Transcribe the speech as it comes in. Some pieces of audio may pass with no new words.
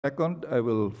Second, I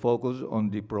will focus on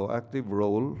the proactive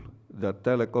role that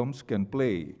telecoms can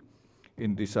play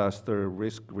in disaster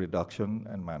risk reduction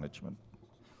and management.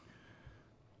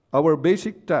 Our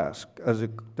basic task as a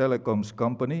telecoms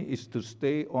company is to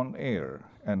stay on air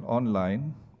and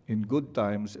online in good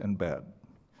times and bad.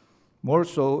 More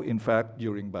so, in fact,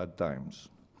 during bad times.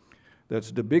 That's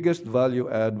the biggest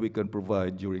value add we can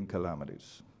provide during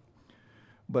calamities.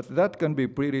 But that can be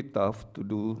pretty tough to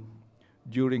do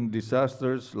during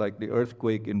disasters like the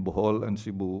earthquake in Bohol and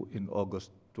Cebu in August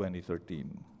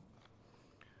 2013.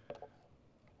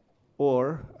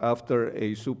 Or after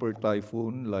a super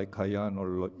typhoon like Haiyan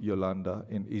or Yolanda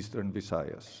in eastern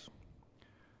Visayas.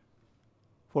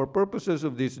 For purposes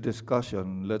of this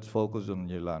discussion, let's focus on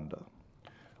Yolanda.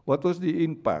 What was the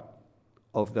impact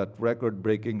of that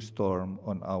record-breaking storm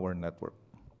on our network?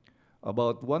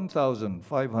 About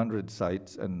 1,500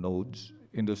 sites and nodes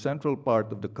in the central part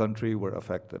of the country were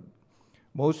affected,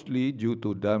 mostly due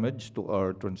to damage to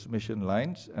our transmission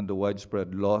lines and the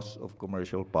widespread loss of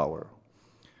commercial power.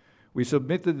 We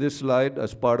submitted this slide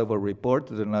as part of a report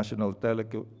to the National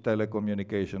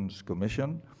Telecommunications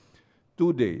Commission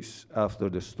 2 days after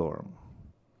the storm.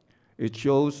 It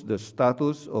shows the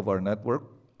status of our network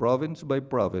province by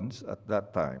province at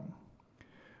that time.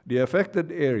 The affected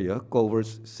area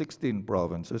covers 16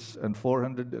 provinces and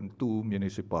 402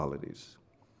 municipalities.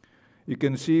 You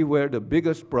can see where the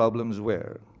biggest problems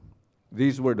were.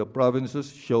 These were the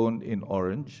provinces shown in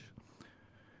orange,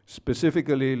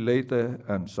 specifically Leyte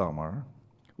and Samar,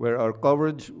 where our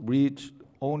coverage reached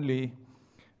only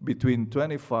between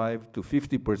 25 to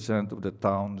 50% of the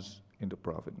towns in the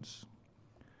province.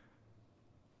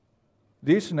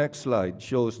 This next slide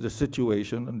shows the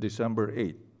situation on December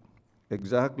 8th,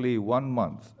 exactly 1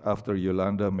 month after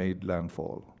Yolanda made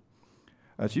landfall.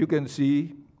 As you can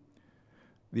see,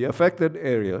 the affected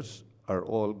areas are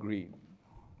all green,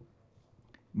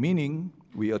 meaning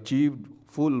we achieved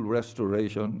full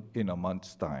restoration in a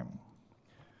month's time.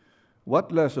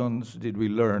 What lessons did we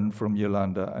learn from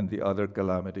Yolanda and the other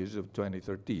calamities of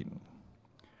 2013?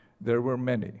 There were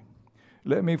many.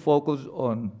 Let me focus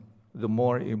on the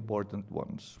more important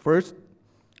ones. First,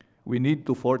 we need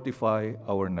to fortify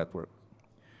our network.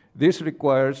 This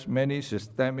requires many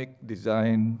systemic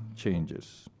design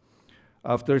changes.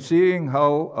 After seeing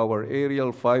how our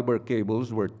aerial fiber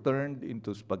cables were turned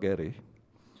into spaghetti,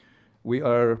 we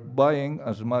are buying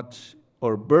as much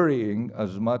or burying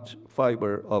as much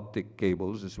fiber optic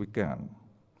cables as we can.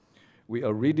 We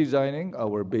are redesigning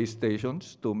our base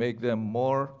stations to make them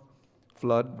more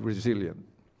flood resilient.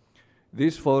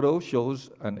 This photo shows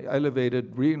an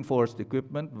elevated reinforced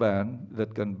equipment van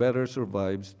that can better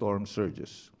survive storm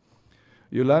surges.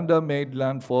 Yolanda made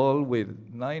landfall with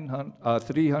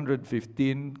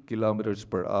 315 kilometers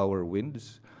per hour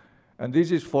winds, and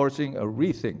this is forcing a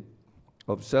rethink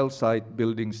of cell site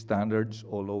building standards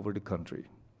all over the country.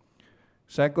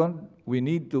 Second, we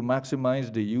need to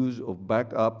maximize the use of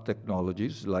backup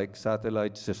technologies like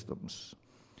satellite systems.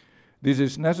 This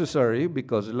is necessary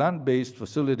because land-based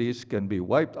facilities can be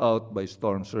wiped out by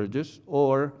storm surges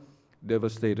or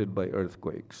devastated by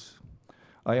earthquakes.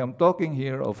 I am talking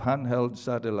here of handheld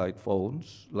satellite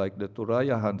phones like the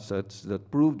Turaya handsets that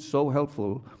proved so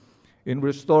helpful in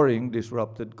restoring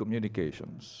disrupted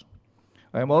communications.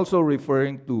 I am also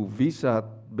referring to VSAT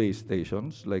base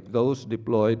stations like those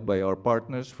deployed by our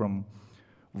partners from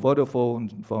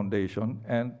Vodafone Foundation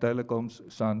and Telecom's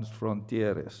Sans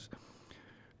Frontieres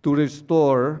to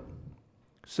restore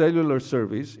cellular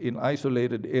service in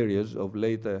isolated areas of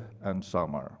Leyte and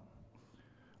Samar.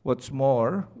 What's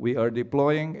more, we are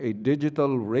deploying a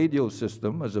digital radio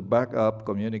system as a backup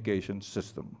communication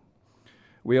system.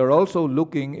 We are also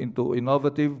looking into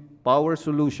innovative power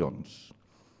solutions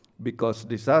because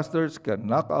disasters can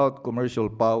knock out commercial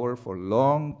power for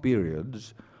long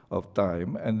periods of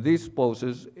time, and this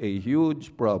poses a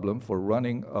huge problem for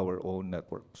running our own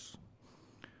networks.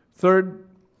 Third,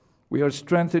 we are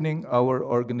strengthening our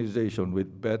organization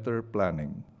with better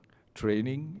planning,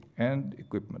 training, and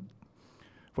equipment.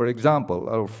 For example,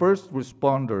 our first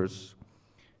responders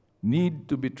need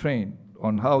to be trained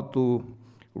on how to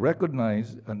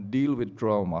recognize and deal with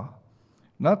trauma,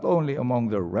 not only among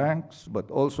their ranks,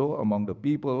 but also among the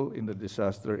people in the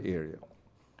disaster area.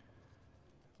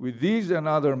 With these and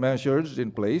other measures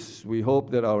in place, we hope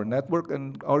that our network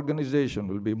and organization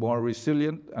will be more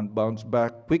resilient and bounce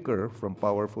back quicker from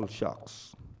powerful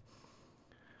shocks.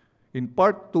 In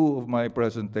part 2 of my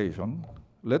presentation,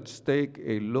 let's take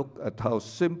a look at how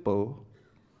simple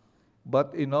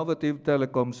but innovative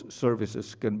telecoms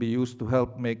services can be used to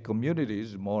help make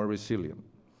communities more resilient.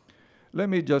 Let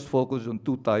me just focus on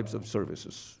 2 types of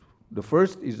services. The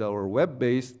first is our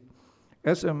web-based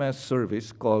SMS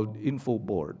service called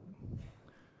InfoBoard.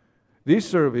 This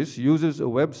service uses a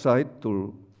website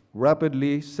to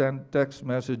rapidly send text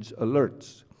message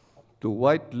alerts to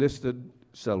whitelisted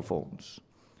cell phones.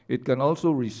 It can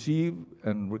also receive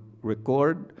and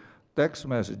record text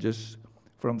messages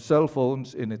from cell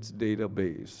phones in its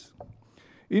database.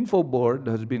 InfoBoard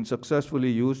has been successfully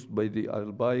used by the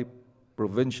Albay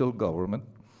provincial government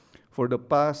for the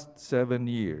past 7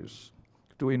 years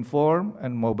to inform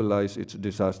and mobilize its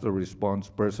disaster response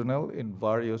personnel in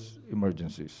various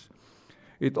emergencies.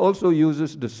 It also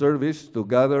uses the service to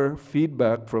gather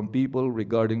feedback from people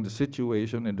regarding the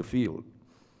situation in the field.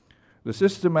 The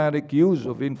systematic use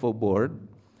of InfoBoard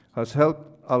has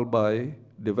helped Albay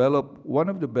develop one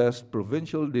of the best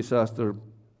provincial disaster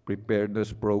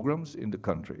preparedness programs in the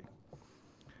country.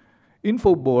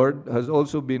 InfoBoard has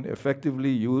also been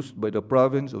effectively used by the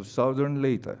province of Southern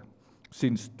Leyte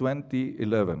since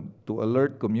 2011 to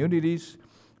alert communities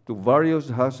to various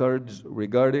hazards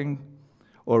regarding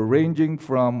or ranging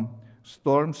from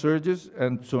storm surges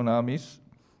and tsunamis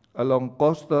along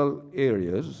coastal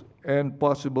areas and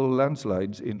possible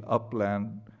landslides in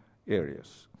upland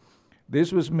areas.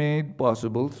 This was made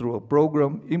possible through a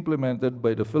program implemented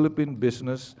by the Philippine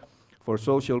Business for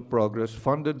Social Progress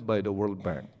funded by the World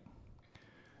Bank.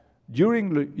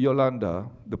 During Yolanda,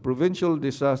 the provincial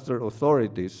disaster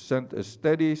authorities sent a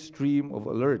steady stream of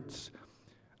alerts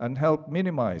and helped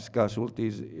minimize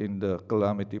casualties in the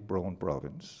calamity-prone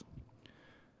province.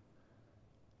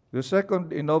 The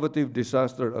second innovative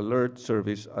disaster alert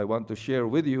service I want to share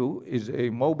with you is a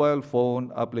mobile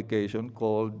phone application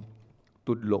called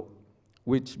Tudlo,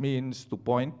 which means to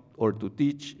point or to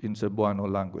teach in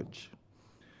Cebuano language.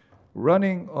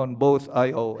 Running on both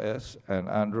iOS and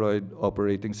Android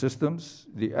operating systems,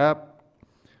 the app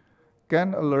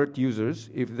can alert users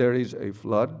if there is a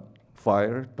flood,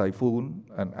 fire, typhoon,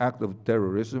 an act of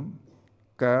terrorism,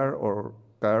 car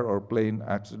or plane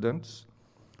accidents,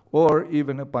 or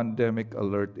even a pandemic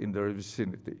alert in their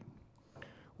vicinity.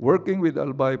 Working with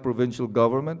Albay provincial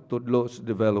government, Tudlo's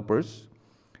developers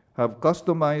have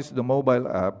customized the mobile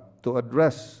app to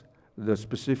address the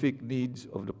specific needs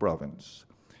of the province.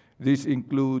 This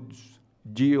includes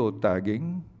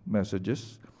geotagging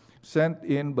messages sent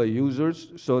in by users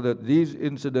so that these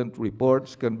incident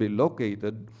reports can be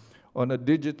located on a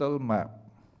digital map.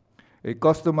 A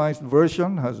customized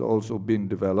version has also been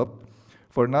developed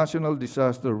for National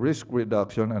Disaster Risk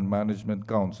Reduction and Management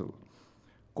Council,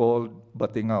 called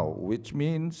Batingao, which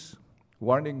means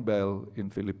warning bell in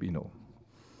Filipino.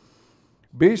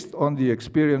 Based on the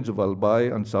experience of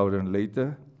Albay and Southern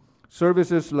Leyte,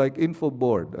 services like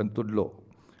InfoBoard and Tudlo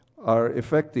are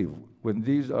effective when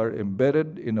these are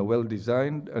embedded in a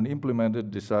well-designed and implemented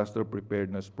disaster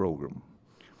preparedness program.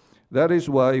 That is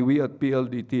why we at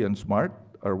PLDT and SMART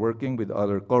are working with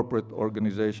other corporate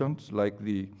organizations like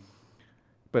the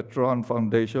Petron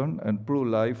Foundation and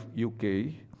ProLife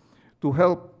UK to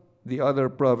help the other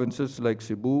provinces like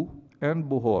Cebu and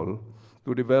Bohol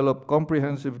to develop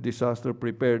comprehensive disaster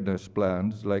preparedness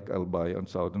plans like Albay and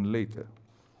Southern Leyte.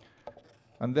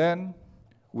 And then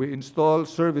we install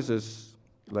services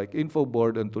like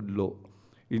InfoBoard and Tudlo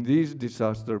in these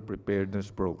disaster preparedness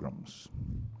programs.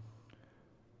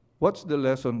 What's the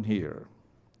lesson here?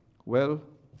 Well,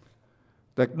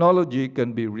 technology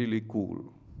can be really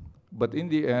cool, but in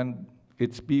the end,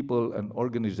 it's people and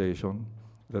organization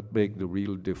that make the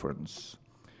real difference.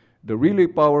 The really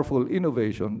powerful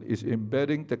innovation is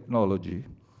embedding technology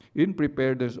in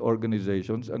preparedness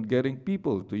organizations and getting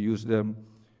people to use them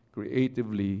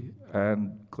creatively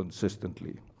and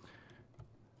consistently.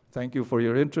 Thank you for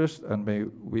your interest, and may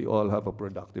we all have a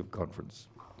productive conference.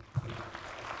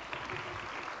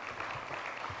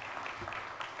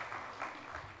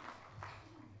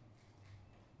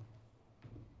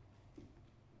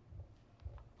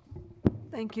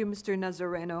 Thank you, Mr.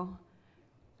 Nazareno.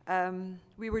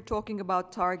 We were talking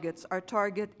about targets. Our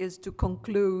target is to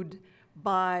conclude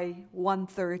by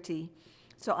 1:30.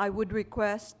 So I would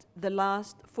request the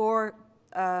last four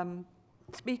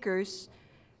speakers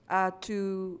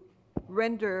to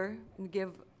render and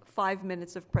give 5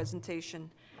 minutes of presentation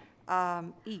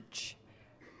each.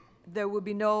 There will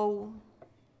be no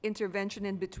intervention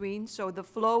in between, so the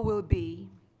flow will be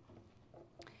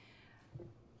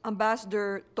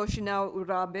Ambassador Toshinao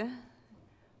Urabe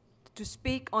to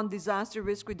speak on disaster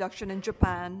risk reduction in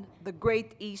Japan, the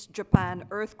Great East Japan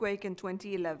earthquake in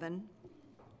 2011,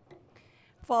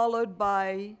 followed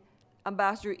by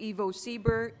Ambassador Ivo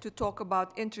Sieber to talk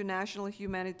about international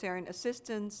humanitarian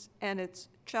assistance and its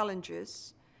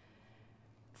challenges.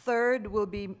 Third will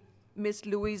be Ms.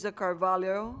 Luisa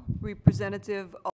Carvalho, representative